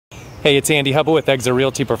Hey, it's Andy Hubba with Exit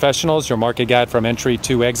Realty Professionals, your market guide from entry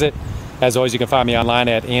to exit. As always, you can find me online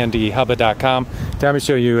at andyhubba.com. Let me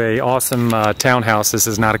show you a awesome townhouse. This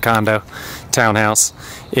is not a condo, townhouse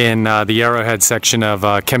in the Arrowhead section of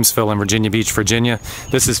Kempsville in Virginia Beach, Virginia.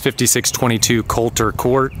 This is 5622 Coulter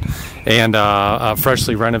Court and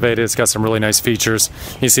freshly renovated. It's got some really nice features.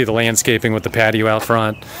 You see the landscaping with the patio out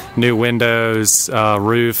front, new windows,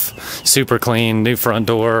 roof, super clean, new front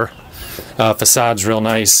door. Facade's real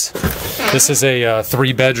nice. This is a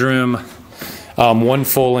 3-bedroom, 1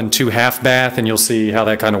 full and 2 half bath, and you'll see how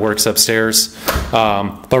that kind of works upstairs.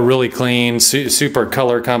 But really clean, super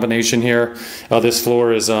color combination here. This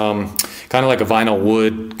floor is kind of like a vinyl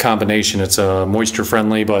wood combination. It's moisture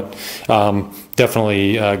friendly, but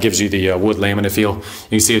definitely gives you the wood laminate feel. You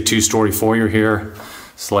can see a 2-story foyer here.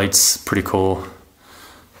 This light's pretty cool.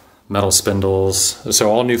 Metal spindles. So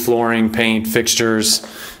all new flooring, paint, fixtures,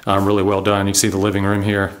 really well done. You can see the living room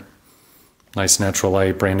here. Nice natural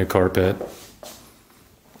light, brand new carpet.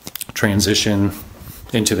 Transition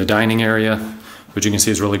into the dining area, which you can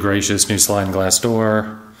see is really gracious. New sliding glass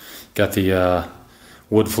door. Got the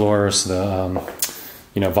wood floors, the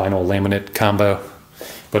vinyl laminate combo.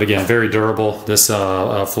 But again, very durable. This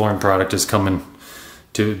flooring product is becoming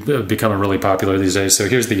really popular these days. So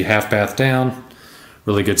here's the half bath down.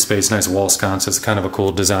 Really good space, nice wall sconce. It's kind of a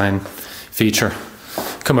cool design feature.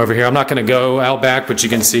 Come over here. I'm not going to go out back, but you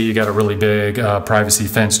can see you got a really big privacy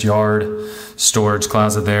fenced yard, storage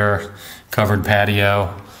closet there, covered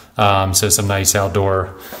patio. So some nice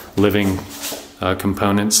outdoor living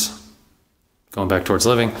components. Going back towards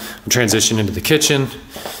living. We'll transition into the kitchen.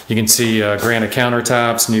 You can see granite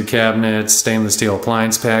countertops, new cabinets, stainless steel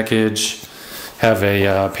appliance package. Have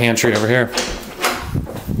a pantry over here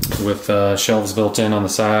with shelves built in on the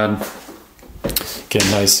side. Get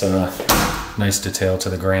nice detail to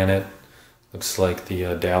the granite. Looks like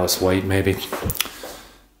the Dallas white maybe.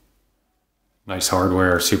 Nice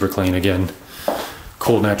hardware, super clean again.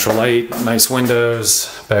 Cool natural light, nice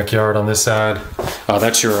windows, backyard on this side.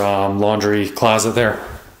 That's your laundry closet there.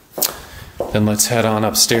 Then let's head on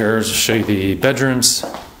upstairs, show you the bedrooms.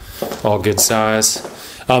 All good size.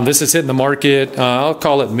 This is hitting the market, I'll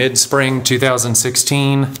call it mid-spring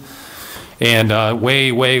 2016. And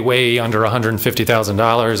way under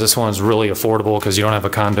 $150,000. This one's really affordable because you don't have a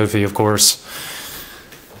condo fee, of course.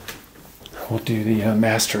 We'll do the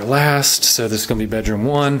master last. So this is going to be bedroom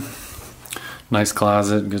 1. Nice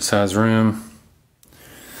closet, good size room.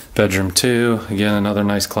 Bedroom 2, again, another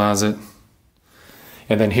nice closet.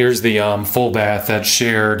 And then here's the full bath that's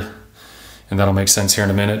shared. And that'll make sense here in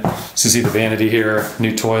a minute. So you see the vanity here,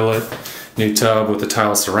 new toilet, new tub with the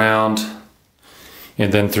tile surround.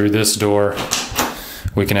 And then through this door,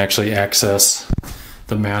 we can actually access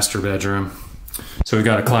the master bedroom. So we've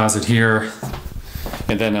got a closet here,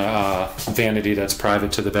 and then a vanity that's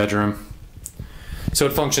private to the bedroom. So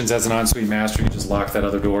it functions as an ensuite master. You can just lock that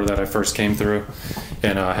other door that I first came through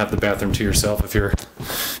and have the bathroom to yourself if you're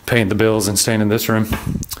paying the bills and staying in this room.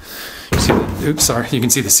 You can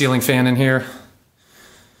see the ceiling fan in here.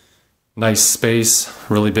 Nice space,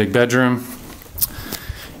 really big bedroom.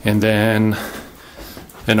 And then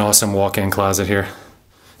an awesome walk-in closet here.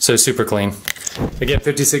 So super clean. Again,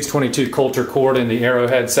 5622 Coulter Court in the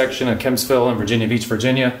Arrowhead section of Kempsville in Virginia Beach,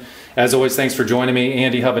 Virginia. As always, thanks for joining me,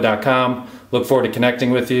 andyhubba.com. Look forward to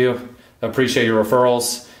connecting with you. Appreciate your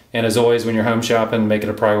referrals. And as always, when you're home shopping, make it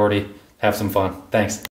a priority. Have some fun. Thanks.